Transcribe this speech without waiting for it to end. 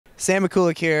Sam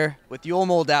Mikulik here with Yul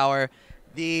Moldauer,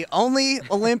 the only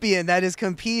Olympian that is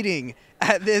competing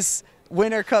at this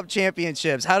Winter Cup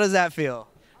Championships. How does that feel?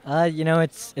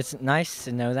 It's nice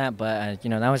to know that, but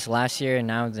that was last year, and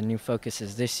now the new focus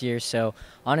is this year. So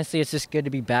honestly, it's just good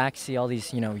to be back, see all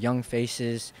these young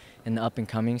faces and the up and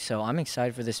coming. So I'm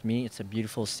excited for this meet. It's a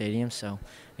beautiful stadium, so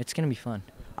it's gonna be fun.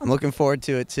 I'm looking forward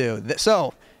to it too.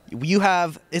 So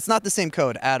it's not the same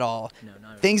code at all. No, not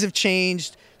at all. Things have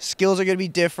changed. Skills are going to be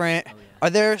different. Oh, yeah. Are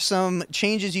there some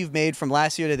changes you've made from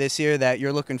last year to this year that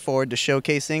you're looking forward to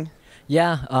showcasing?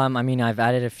 Yeah, I've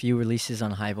added a few releases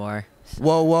on high bar.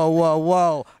 Whoa, whoa, whoa,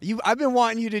 whoa. I've been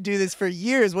wanting you to do this for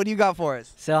years. What do you got for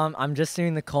us? So I'm just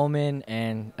doing the Coleman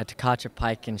and a Tkachev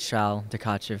pike and Shal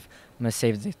Tkachev. I'm going to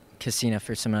save the Casino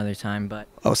for some other time, but...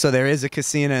 Oh, so there is a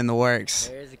Casino in the works.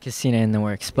 There is a Casino in the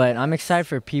works, but I'm excited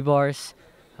for P-bars.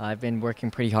 I've been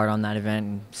working pretty hard on that event,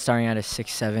 and starting at a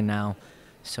 6'7" now.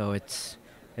 So it's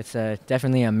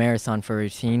definitely a marathon for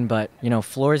routine, but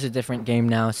floor is a different game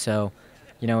now, so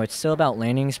it's still about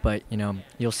landings, but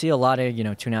you'll see a lot of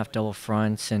 2.5 double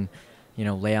fronts and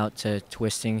layout to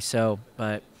twisting. So,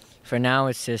 but for now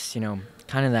it's just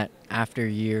kind of that after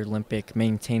year Olympic,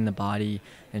 maintain the body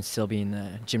and still be in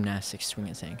the gymnastics swing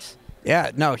of things.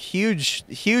 Yeah, no, huge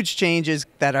changes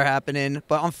that are happening.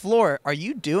 But on floor, are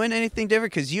you doing anything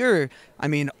different? Because you're,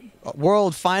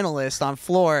 world finalist on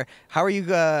floor. How are you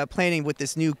planning with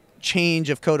this new change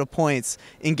of code of points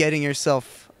in getting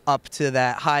yourself up to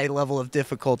that high level of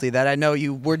difficulty that I know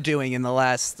you were doing in the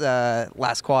last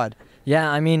quad?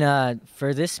 Yeah,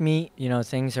 for this meet,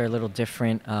 things are a little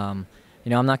different. I'm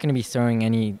not going to be throwing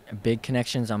any big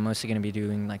connections. I'm mostly going to be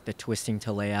doing like the twisting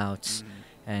to layouts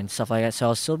and stuff like that. So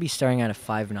I'll still be starting at a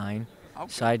 5'9".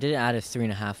 Okay. So I did add a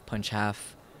 3.5 punch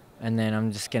half, and then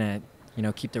I'm just going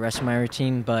to keep the rest of my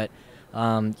routine. But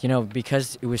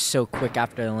because it was so quick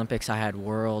after the Olympics, I had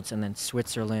Worlds and then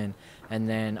Switzerland, and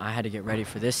then I had to get ready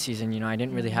for this season. I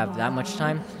didn't really have that much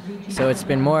time. So it's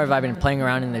been more of I've been playing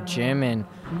around in the gym, and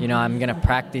I'm going to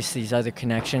practice these other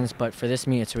connections. But for this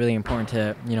meet, it's really important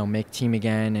to make team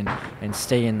again and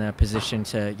stay in the position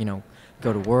to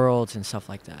go to Worlds and stuff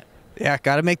like that. Yeah,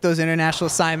 got to make those international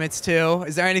assignments too.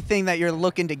 Is there anything that you're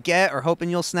looking to get or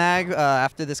hoping you'll snag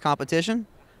after this competition?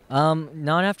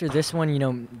 Not after this one.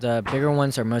 The bigger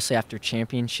ones are mostly after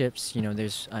championships.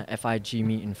 There's a FIG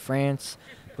meet in France,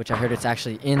 which I heard it's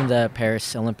actually in the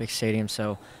Paris Olympic Stadium,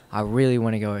 so I really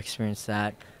want to go experience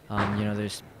that.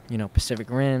 There's Pacific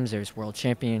Rims, there's World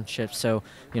Championships, so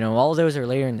all of those are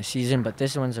later in the season, but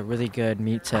this one's a really good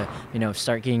meet to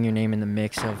start getting your name in the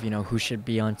mix of who should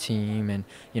be on team and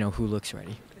who looks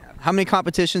ready. How many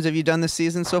competitions have you done this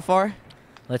season so far?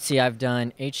 Let's see, I've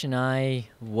done H&I,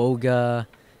 Woga,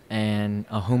 and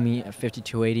a home meet at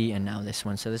 5280, and now this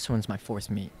one. So this one's my 4th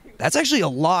meet. That's actually a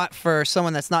lot for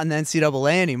someone that's not in the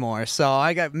NCAA anymore. So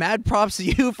I got mad props to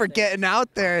you for getting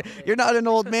out there. You're not an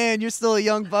old man. You're still a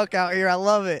young buck out here. I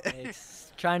love it.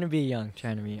 It's trying to be young,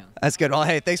 That's good. Well,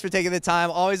 hey, thanks for taking the time.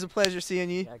 Always a pleasure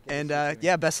seeing you. And,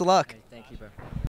 yeah, best of luck. Thank you, bro.